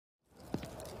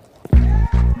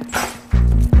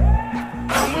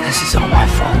It's all my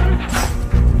fault.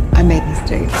 I made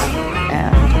mistakes,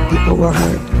 and people were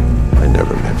hurt. I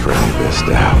never meant for any of this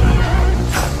to happen.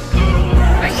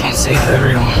 I can't save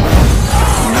everyone.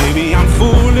 Maybe I'm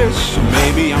foolish,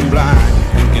 maybe I'm blind,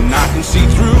 and I can see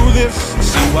through this and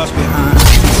see what's behind.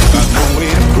 Got no way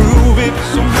to prove it,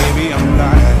 so maybe I'm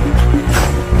lying.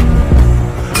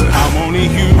 I'm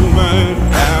only human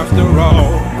after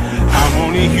all. I'm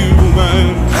only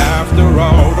human after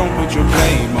all. Don't put your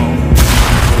blame on me.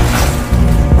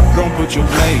 Don't put your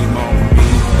blame on me.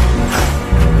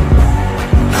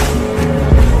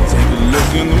 Take a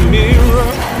look in the mirror.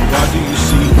 What do you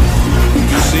see?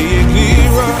 You see it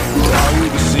clearer. All you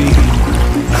can see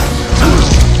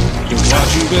is what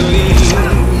you believe.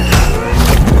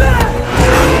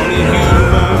 You're only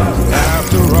human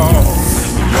after all.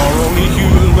 You're only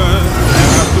human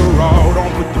after all.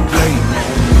 Don't put the blame on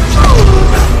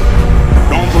me.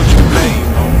 Don't put your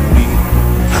blame on me.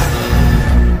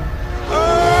 Oh,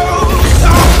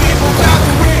 some people got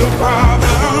the real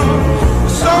problem.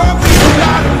 Some people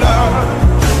got love.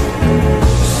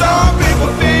 Some people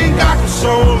think I can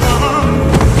solve them.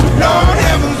 Lord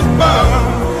heavens above.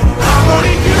 I'm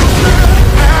only human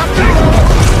after all.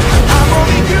 I'm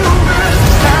only human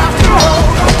after all.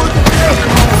 Don't put the blame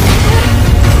on me.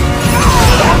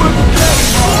 Don't put the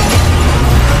blame on me.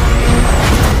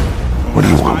 What do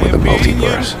you want with the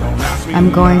multiverse? I'm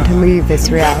going to leave this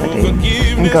reality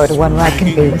and go to one where I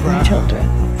can be with my children.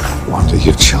 Wanda,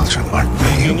 your children aren't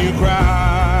real.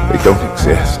 They don't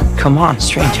exist. Come on,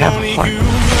 strange, have a heart. In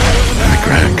the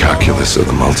grand calculus of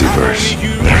the multiverse,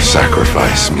 their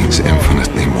sacrifice means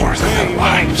infinitely more than their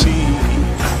lives.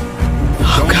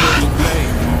 Oh, God.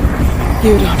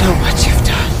 You don't know what you've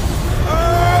done.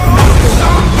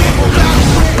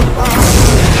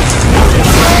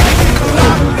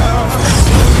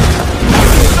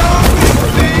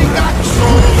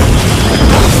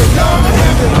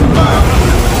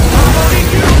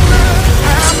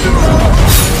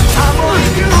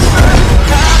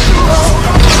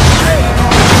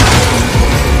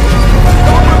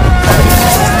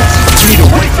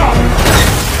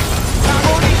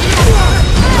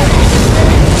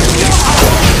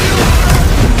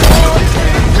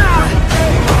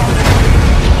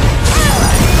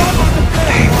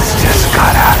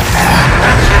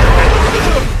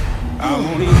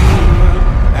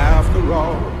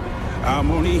 I'm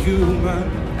only human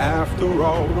after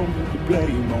all. Don't put the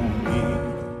blame on me.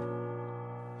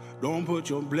 Don't put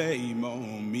your blame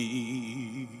on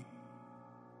me.